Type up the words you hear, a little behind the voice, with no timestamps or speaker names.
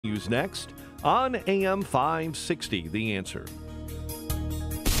News next on AM 560, The Answer.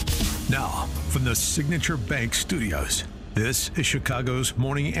 Now, from the Signature Bank Studios, this is Chicago's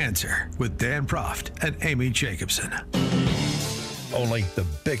Morning Answer with Dan Proft and Amy Jacobson. Only the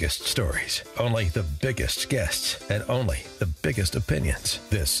biggest stories, only the biggest guests, and only the biggest opinions.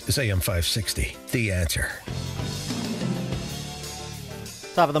 This is AM 560, The Answer.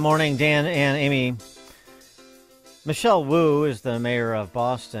 Top of the morning, Dan and Amy. Michelle Wu is the mayor of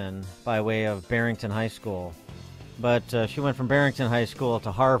Boston by way of Barrington High School. But she went from Barrington High School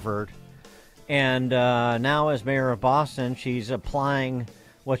to Harvard. And now as mayor of Boston, she's applying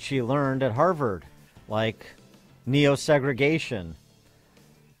what she learned at Harvard, like neo-segregation.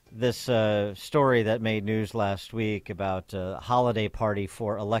 This story that made news last week about a holiday party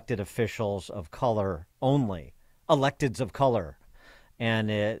for elected officials of color only, electeds of color. And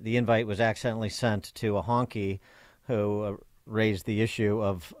the invite was accidentally sent to a honky who raised the issue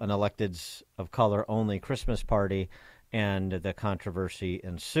of an electeds of color only Christmas party, and the controversy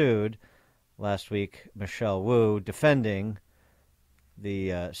ensued. Last week, Michelle Wu defending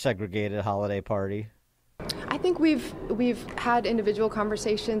the segregated holiday party. I think we've had individual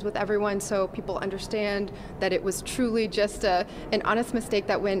conversations with everyone so people understand that it was truly just an honest mistake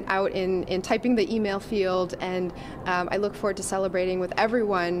that went out in typing the email field, and I look forward to celebrating with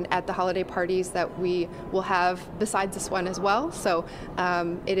everyone at the holiday parties that we will have besides this one as well. So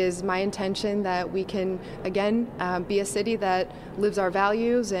it is my intention that we can again be a city that lives our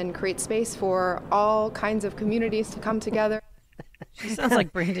values and creates space for all kinds of communities to come together. She sounds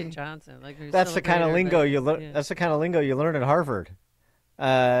like Brandon Johnson. That's the kind of lingo you learn. Yeah. That's the kind of lingo you learn at Harvard.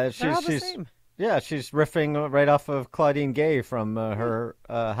 They're all the same. Yeah, she's riffing right off of Claudine Gay from her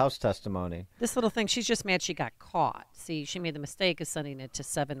House testimony. This little thing, she's just mad she got caught. See, she made the mistake of sending it to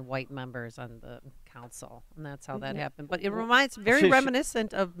 7 white members on the council, and that's how that happened. But it reminds,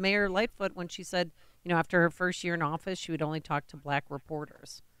 reminiscent of Mayor Lightfoot when she said, after her first year in office, she would only talk to black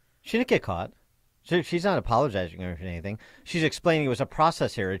reporters. She didn't get caught. She's not apologizing or anything. She's explaining it was a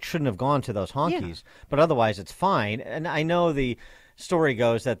process here. It shouldn't have gone to those honkies, but otherwise it's fine. And I know the story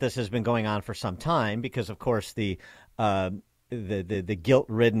goes that this has been going on for some time because, of course, the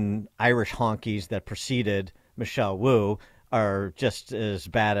guilt-ridden Irish honkies that preceded Michelle Wu are just as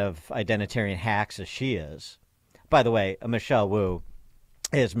bad of identitarian hacks as she is. By the way, Michelle Wu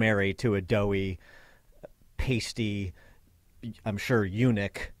is married to a doughy, pasty, I'm sure,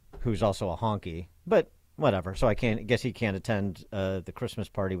 eunuch who's also a honky. But whatever. So I guess he can't attend the Christmas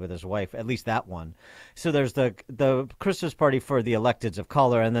party with his wife, at least that one. So there's the Christmas party for the electeds of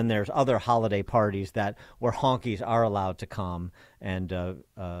color, and then there's other holiday parties where honkies are allowed to come, and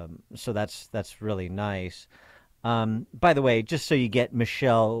so that's really nice. By the way, just so you get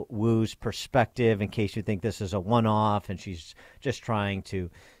Michelle Wu's perspective, in case you think this is a one-off and she's just trying to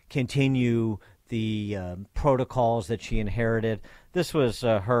continue the protocols that she inherited, this was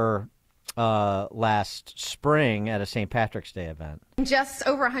her last spring at a St. Patrick's Day event. In just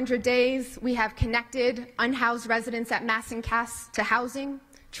over 100 days, we have connected unhoused residents at Mass and Cass to housing,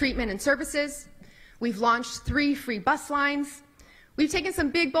 treatment, and services. We've launched 3 free bus lines. We've taken some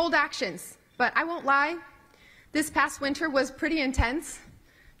big, bold actions, but I won't lie, this past winter was pretty intense.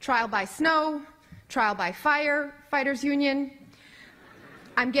 Trial by snow, trial by fire, fighters union.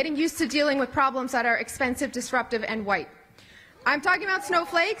 I'm getting used to dealing with problems that are expensive, disruptive, and white. I'm talking about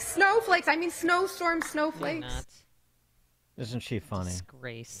snowflakes. Snowflakes. I mean snowstorm snowflakes. Isn't she funny?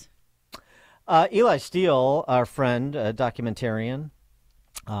 Disgrace. Eli Steele, our friend, a documentarian,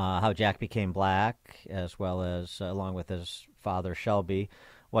 How Jack Became Black, as well as, along with his father, Shelby,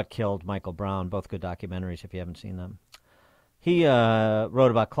 What Killed Michael Brown, both good documentaries if you haven't seen them. He wrote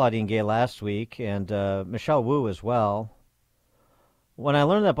about Claudine Gay last week, and Michelle Wu as well. When I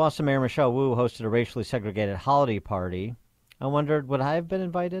learned that Boston Mayor Michelle Wu hosted a racially segregated holiday party, I wondered, would I have been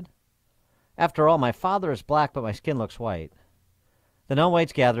invited? After all, my father is black, but my skin looks white. The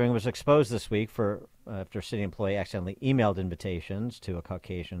non-whites gathering was exposed this week after a city employee accidentally emailed invitations to a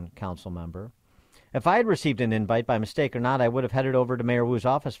Caucasian council member. If I had received an invite by mistake or not, I would have headed over to Mayor Wu's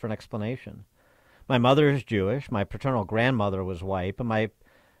office for an explanation. My mother is Jewish, my paternal grandmother was white, but my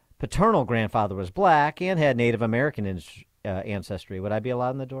paternal grandfather was black and had Native American ancestry. Would I be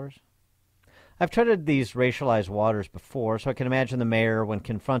allowed in the doors? I've treaded these racialized waters before, so I can imagine the mayor, when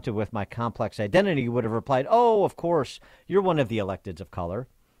confronted with my complex identity, would have replied, "Oh, of course, you're one of the electeds of color,"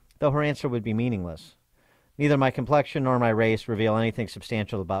 though her answer would be meaningless. Neither my complexion nor my race reveal anything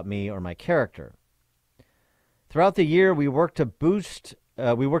substantial about me or my character. Throughout the year, we work to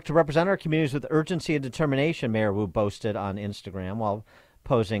represent our communities with urgency and determination, Mayor Wu boasted on Instagram while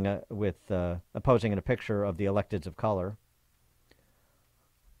posing in a picture of the electeds of color.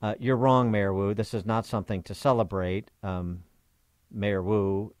 You're wrong, Mayor Wu. This is not something to celebrate. Mayor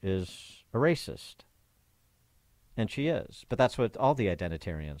Wu is a racist. And she is. But that's what all the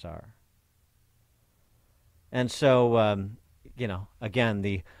identitarians are. And so, again,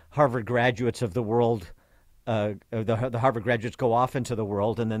 the Harvard graduates of the world, the Harvard graduates go off into the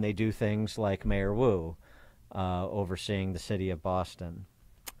world, and then they do things like Mayor Wu, overseeing the city of Boston.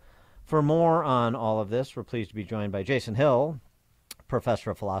 For more on all of this, we're pleased to be joined by Jason Hill,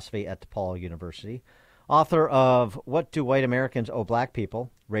 professor of philosophy at DePaul University, author of What Do White Americans Owe Black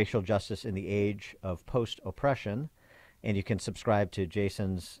People? Racial Justice in the Age of Post-Oppression. And you can subscribe to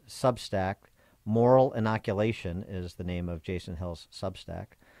Jason's Substack. Moral Inoculation is the name of Jason Hill's Substack.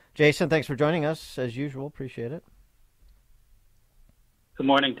 Jason, thanks for joining us, as usual. Appreciate it. Good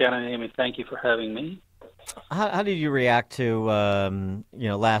morning, Dan and Amy. Thank you for having me. How did you react to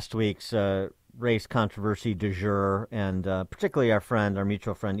last week's race controversy du jour, and particularly our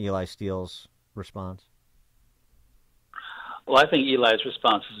mutual friend Eli Steele's response? Well, I think Eli's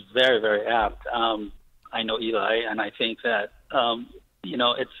response is very, very apt. I know Eli, and I think that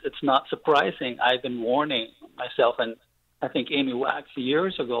it's not surprising. I've been warning myself, and I think Amy Wax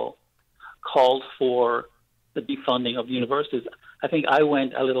years ago called for the defunding of universities. I think I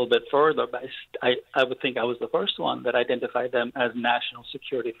went a little bit further, but I would think I was the first one that identified them as national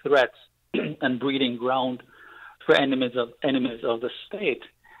security threats and breeding ground for enemies of the state.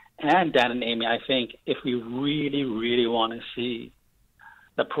 And Dan and Amy, I think if we really, really want to see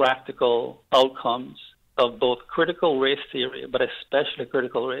the practical outcomes of both critical race theory, but especially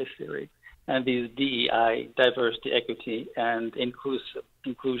critical race theory, and these DEI, diversity, equity, and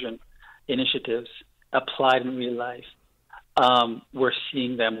inclusion initiatives applied in real life, we're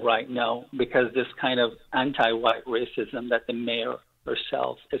seeing them right now, because this kind of anti-white racism that the mayor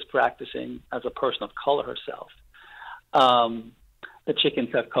herself is practicing as a person of color herself, the chickens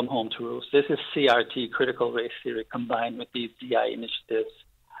have come home to roost. This is CRT, critical race theory, combined with these DI initiatives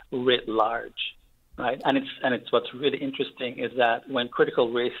writ large, right? And it's what's really interesting is that when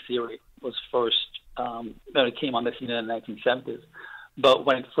critical race theory was first, it came on the scene in the 1970s, but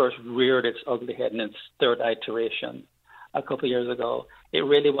when it first reared its ugly head in its third iteration a couple of years ago, it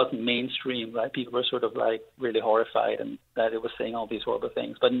really wasn't mainstream, right? People were sort of like really horrified and that it was saying all these horrible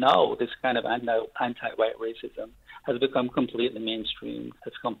things. But no, this kind of anti-white racism has become completely mainstream,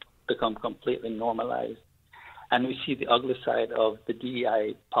 has become completely normalized. And we see the ugly side of the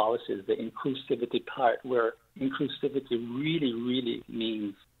DEI policies, the inclusivity part, where inclusivity really, really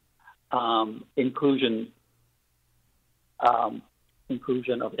means inclusion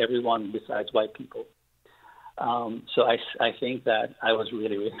of everyone besides white people. So I think that I was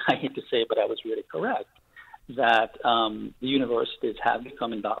really, I hate to say it, but I was really correct, that the universities have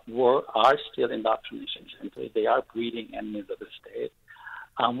become, are still indoctrination centers. They are breeding enemies of the state.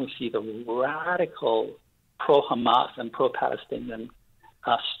 We see the radical pro-Hamas and pro-Palestinian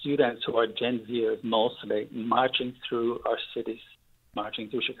students who are Gen Zers mostly marching through our cities, marching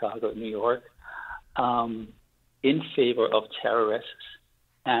through Chicago, New York, in favor of terrorists.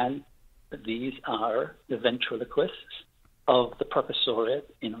 And these are the ventriloquists of the professoriate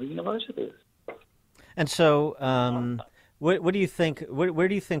in our universities. And so, what do you think? Where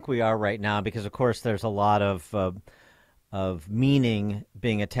do you think we are right now? Because of course, there's a lot of meaning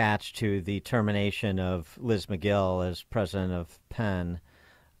being attached to the termination of Liz McGill as president of Penn,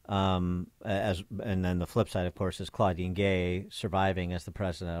 and then the flip side, of course, is Claudine Gay surviving as the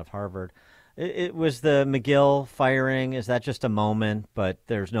president of Harvard. It was the McGill firing. Is that just a moment, but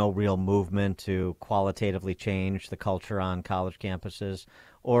there's no real movement to qualitatively change the culture on college campuses?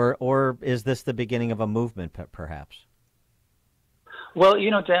 Or is this the beginning of a movement, perhaps? Well,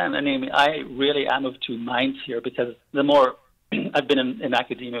 Dan and Amy, I really am of two minds here, because the more I've been in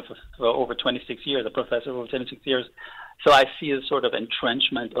academia for over 26 years, a professor for over 26 years, so I see a sort of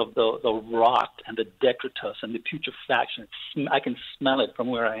entrenchment of the rot and the detritus and the putrefaction. I can smell it from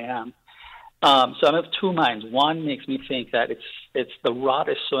where I am. So I'm of two minds. One makes me think that it's the rot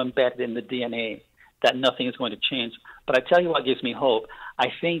is so embedded in the DNA that nothing is going to change. But I tell you what gives me hope. I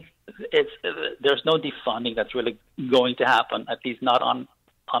think there's no defunding that's really going to happen, at least not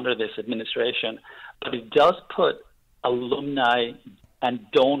under this administration. But it does put alumni and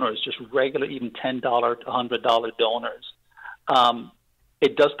donors, just regular, even $10 to $100 donors,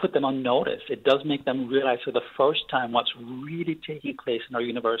 it does put them on notice. It does make them realize for the first time what's really taking place in our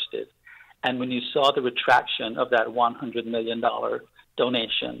universities. And when you saw the retraction of that $100 million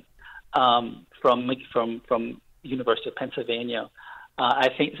donation from University of Pennsylvania, I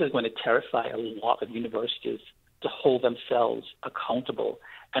think this is going to terrify a lot of universities to hold themselves accountable,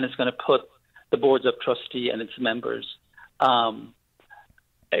 and it's going to put the boards of trustee and its members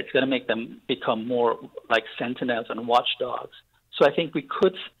it's going to make them become more like sentinels and watchdogs. So I think we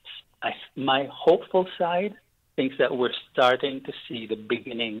could, my hopeful side thinks that we're starting to see the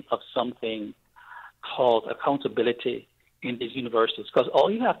beginning of something called accountability in these universities, because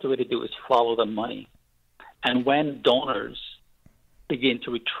all you have to really do is follow the money. And when donors begin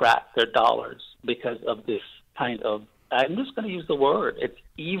to retract their dollars because of this kind of, I'm just going to use the word, it's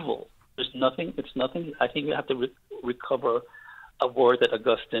evil. It's nothing, I think we have to recover a word that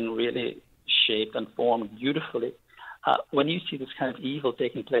Augustine really shaped and formed beautifully. When you see this kind of evil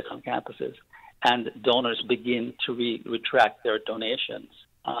taking place on campuses and donors begin to retract their donations,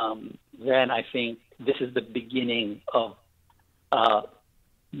 then I think this is the beginning of a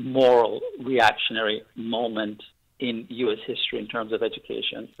moral reactionary moment in U.S. history in terms of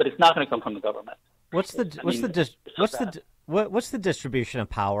education. But it's not going to come from the government. What's the distribution of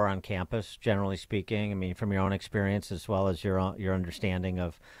power on campus, generally speaking? I mean, from your own experience as well as your understanding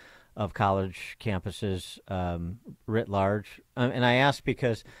of college campuses writ large. And I ask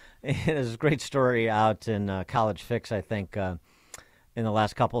because there's a great story out in College Fix, I think, in the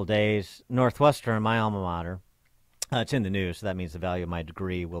last couple of days. Northwestern, my alma mater, it's in the news, so that means the value of my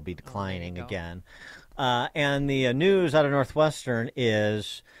degree will be declining again. And the news out of Northwestern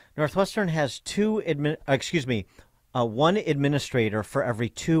is Northwestern has one administrator for every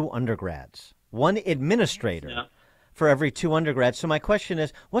 2 undergrads. One administrator for every 2 undergrads. So my question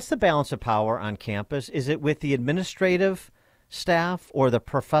is, what's the balance of power on campus? Is it with the administrative staff or the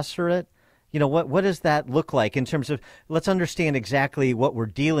professorate? You know, what does that look like in terms of, let's understand exactly what we're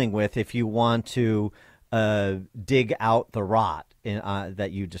dealing with if you want to dig out the rot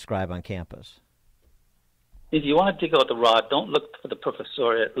that you describe on campus. If you want to dig out the rot, don't look for the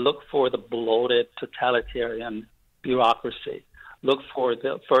professoriate. Look for the bloated totalitarian bureaucracy. Look for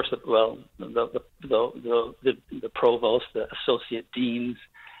the provost, the associate deans,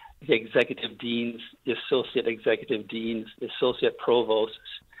 the executive deans, the associate executive deans, the associate provosts.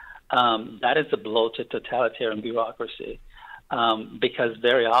 That is the bloated totalitarian bureaucracy. Because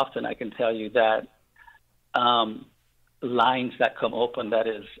very often I can tell you that lines that come open, that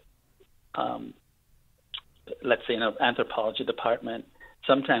is, let's say in an anthropology department,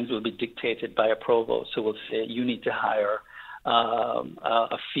 sometimes will be dictated by a provost who will say, you need to hire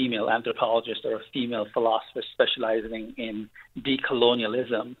a female anthropologist or a female philosopher specializing in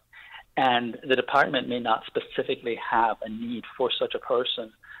decolonialism. And the department may not specifically have a need for such a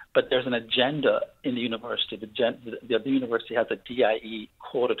person, but there's an agenda in the university. The university has a DIE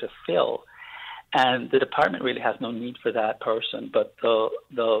quota to fill, and the department really has no need for that person. But the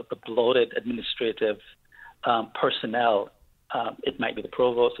bloated administrative personnel, it might be the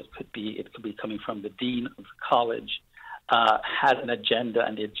provost, it could be coming from the dean of the college, has an agenda,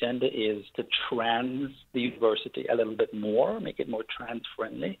 and the agenda is to trans the university a little bit more, make it more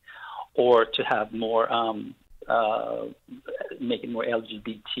trans-friendly, or to have more, make it more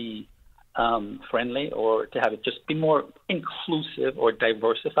LGBT friendly, or to have it just be more inclusive or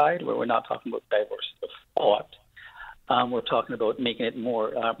diversified, where we're not talking about diversity of thought. We're talking about making it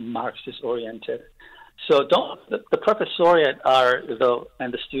more Marxist-oriented. So the professoriate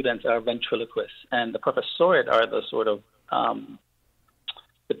and the students are ventriloquists, and the professoriate are the sort of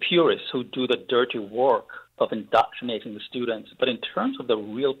the purists who do the dirty work of indoctrinating the students. But in terms of the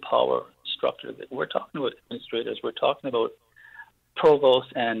real power structure, we're talking about administrators, we're talking about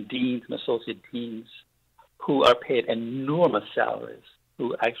provosts and deans and associate deans who are paid enormous salaries,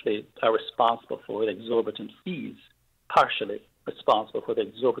 who actually are responsible for the exorbitant fees, partially responsible for the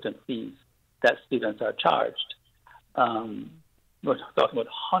exorbitant fees that students are charged. We're talking about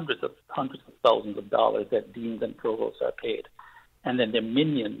hundreds of thousands of dollars that deans and provosts are paid. And then their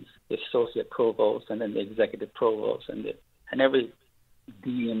minions, the associate provost, and then the executive provost, and every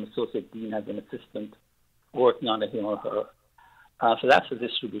dean and associate dean has an assistant working under him or her. So that's the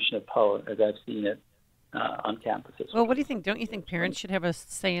distribution of power as I've seen it on campuses. Well, what do you think? Don't you think parents should have a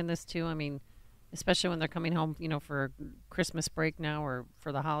say in this too? I mean, especially when they're coming home, for Christmas break now or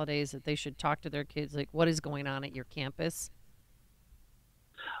for the holidays, that they should talk to their kids, like, what is going on at your campus?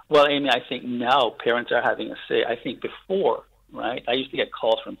 Well, Amy, I think now parents are having a say. I think before, right, I used to get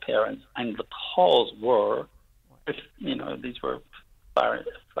calls from parents, and the calls were, these were far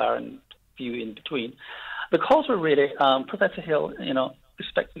and few in between. The calls were really, Professor Hill,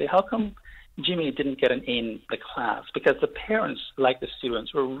 respectfully, how come Jimmy didn't get an A in the class? Because the parents, like the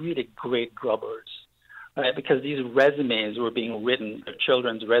students, were really great grubbers, right? Because these resumes were being written, their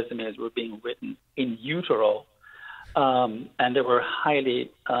children's resumes were being written in utero, and they were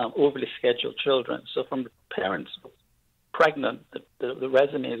highly overly scheduled children. So from the parents pregnant, the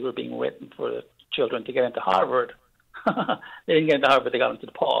resumes were being written for the children to get into Harvard They didn't get into Harvard, they got into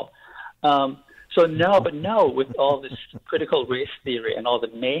DePaul. So no, with all this critical race theory and all the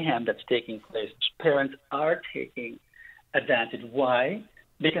mayhem that's taking place, parents are taking advantage. Why?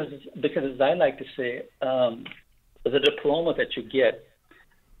 Because as I like to say, the diploma that you get,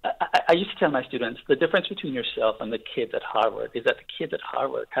 I used to tell my students, the difference between yourself and the kids at Harvard is that the kids at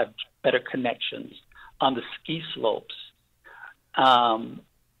Harvard have better connections on the ski slopes.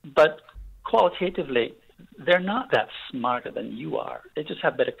 But qualitatively, they're not that smarter than you are. They just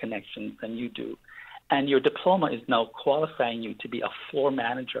have better connections than you do. And your diploma is now qualifying you to be a floor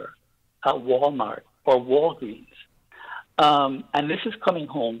manager at Walmart or Walgreens. And this is coming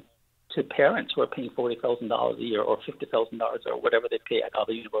home to parents who are paying $40,000 a year or $50,000 or whatever they pay at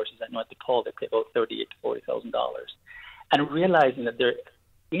other universities. I know at DePaul they pay about $38,000 to $40,000, and realizing that they're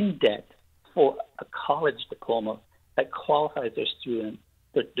in debt for a college diploma that qualifies their students,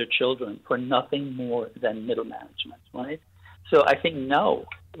 their children, for nothing more than middle management, right? So I think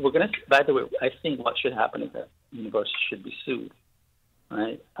we're going to. By the way, I think what should happen is that universities should be sued,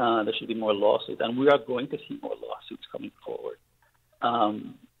 right? There should be more lawsuits, and we are going to see more lawsuits coming forward.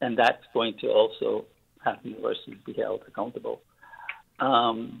 And that's going to also have universities be held accountable.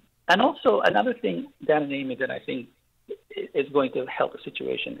 And also another thing, Dan and Amy, that I think is going to help the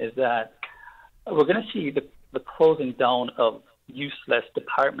situation is that we're going to see the closing down of useless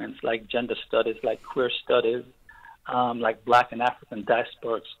departments like gender studies, like queer studies, like Black and African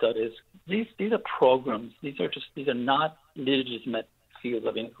diasporic studies. These are programs. These are not legitimate fields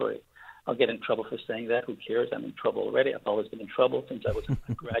of inquiry. I'll get in trouble for saying that. Who cares? I'm in trouble already. I've always been in trouble since I was a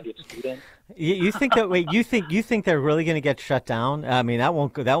graduate student. You think that? Wait, you think they're really going to get shut down? I mean, that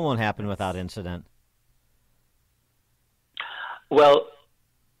won't happen without incident. Well,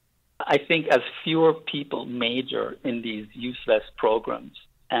 I think as fewer people major in these useless programs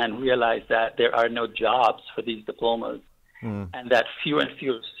and realize that there are no jobs for these diplomas, and that fewer and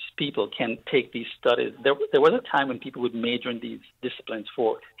fewer people can take these studies. There was a time when people would major in these disciplines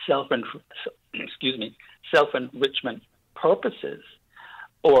for self-enrichment purposes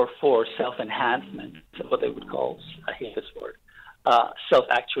or for self-enhancement, what they would call, I hate this word,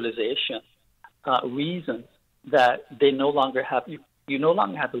 self-actualization, reasons that they no longer have, you no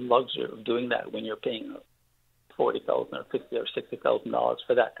longer have the luxury of doing that when you're paying $40,000 or $50,000 or $60,000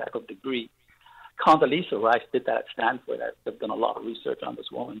 for that type of degree. Condoleezza Rice did that at Stanford. I've done a lot of research on this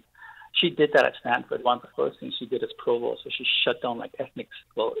woman. She did that at Stanford. One of the first things she did as provost, so she shut down like ethnics.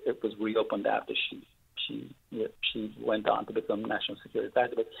 Well, it was reopened after she went on to become national security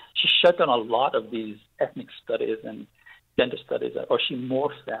advisor. But she shut down a lot of these ethnic studies and gender studies, or she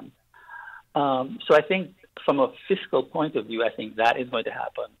morphed them. So I think from a fiscal point of view, I think that is going to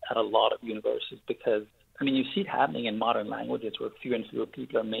happen at a lot of universities because, I mean, you see it happening in modern languages where fewer and fewer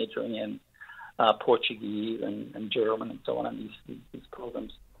people are majoring in Portuguese and German and so on in these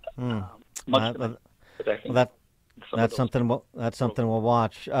programs. That's something we'll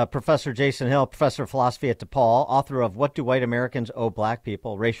watch. Professor Jason Hill, professor of philosophy at DePaul, author of What Do White Americans Owe Black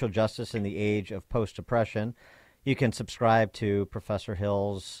People? Racial Justice in the Age of Post-Oppression. You can subscribe to Professor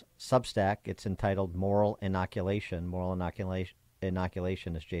Hill's Substack. It's entitled Moral Inoculation. Moral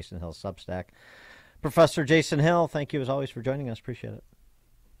Inoculation is Jason Hill's Substack. Professor Jason Hill, thank you as always for joining us. Appreciate it.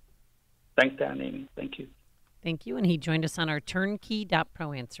 Thanks, Dan and Amy. Thank you. Thank you. And he joined us on our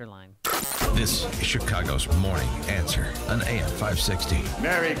turnkey.pro answer line. This is Chicago's Morning Answer on AM 560.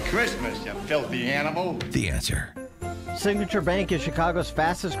 Merry Christmas, you filthy animal. The Answer. Signature Bank is Chicago's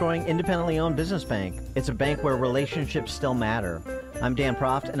fastest growing independently owned business bank. It's a bank where relationships still matter. I'm Dan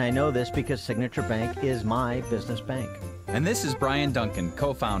Proft, and I know this because Signature Bank is my business bank. And this is Brian Duncan,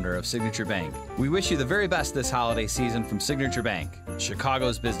 co-founder of Signature Bank. We wish you the very best this holiday season from Signature Bank,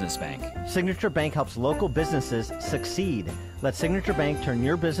 Chicago's business bank. Signature Bank helps local businesses succeed. Let Signature Bank turn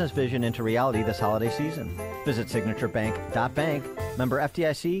your business vision into reality this holiday season. Visit signaturebank.bank. Member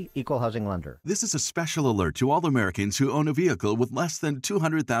FDIC, Equal Housing Lender. This is a special alert to all Americans who own a vehicle with less than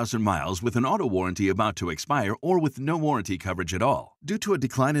 200,000 miles with an auto warranty about to expire or with no warranty coverage at all. Due to a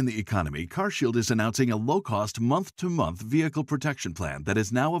decline in the economy, CarShield is announcing a low-cost month-to-month vehicle protection plan that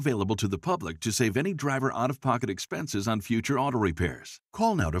is now available to the public to save any driver out-of-pocket expenses on future auto repairs.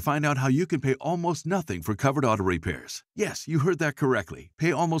 Call now to find out how you can pay almost nothing for covered auto repairs. Yes, you heard that correctly.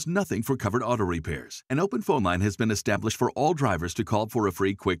 Pay almost nothing for covered auto repairs. An open phone line has been established for all drivers to call for a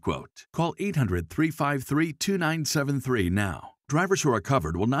free quick quote. Call 800-353-2973 now. Drivers who are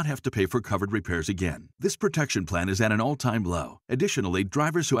covered will not have to pay for covered repairs again. This protection plan is at an all-time low. Additionally,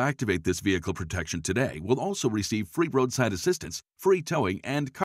 drivers who activate this vehicle protection today will also receive free roadside assistance, free towing, and